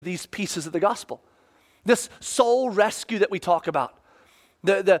these pieces of the gospel. This soul rescue that we talk about.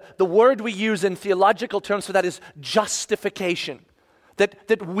 The word we use in theological terms for that is justification.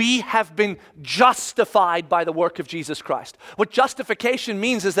 That we have been justified by the work of Jesus Christ. What justification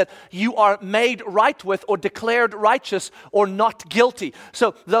means is that you are made right with or declared righteous or not guilty.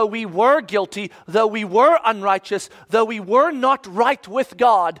 So though we were guilty, though we were unrighteous, though we were not right with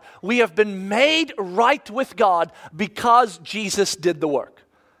God, we have been made right with God because Jesus did the work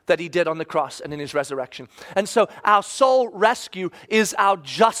that he did on the cross and in his resurrection. And so our soul rescue is our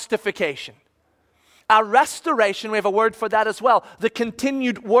justification. Our restoration, we have a word for that as well. The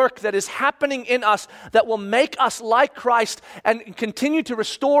continued work that is happening in us that will make us like Christ and continue to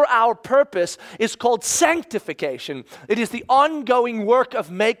restore our purpose is called sanctification. It is the ongoing work of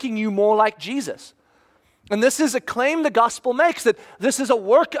making you more like Jesus. And this is a claim the gospel makes, that this is a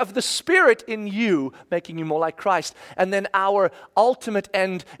work of the Spirit in you, making you more like Christ. And then our ultimate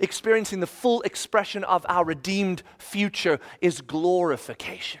end, experiencing the full expression of our redeemed future, is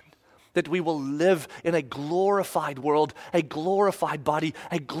glorification. That we will live in a glorified world, a glorified body,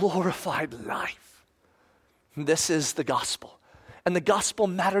 a glorified life. This is the gospel. And the gospel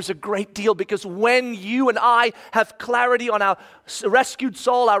matters a great deal because when you and I have clarity on our rescued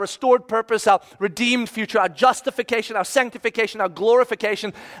soul, our restored purpose, our redeemed future, our justification, our sanctification, our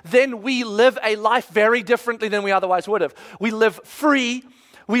glorification, then we live a life very differently than we otherwise would have. We live free,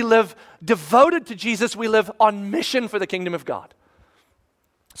 we live devoted to Jesus, we live on mission for the kingdom of God.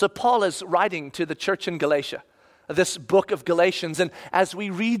 So Paul is writing to the church in Galatia, this book of Galatians. And as we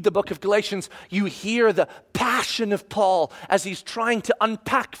read the book of Galatians, you hear the passion of Paul as he's trying to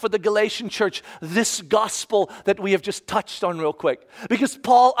unpack for the Galatian church this gospel that we have just touched on real quick. Because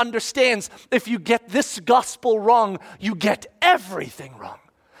Paul understands if you get this gospel wrong, you get everything wrong.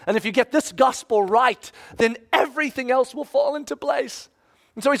 And if you get this gospel right, then everything else will fall into place.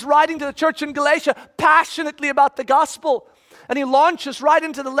 And so he's writing to the church in Galatia passionately about the gospel. And he launches right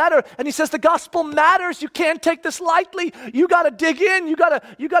into the letter and he says the gospel matters. You can't take this lightly. You got to dig in. You got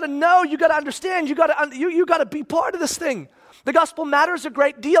to know. You got to understand. You got to be part of this thing. The gospel matters a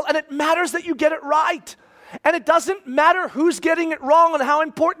great deal, and it matters that you get it right. And it doesn't matter who's getting it wrong and how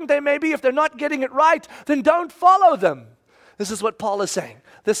important they may be. If they're not getting it right, then don't follow them. This is what Paul is saying.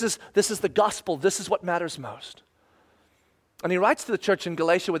 This is the gospel. This is what matters most. And he writes to the church in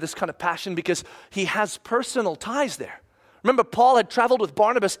Galatia with this kind of passion because he has personal ties there. Remember, Paul had traveled with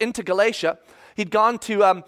Barnabas into Galatia. He'd gone to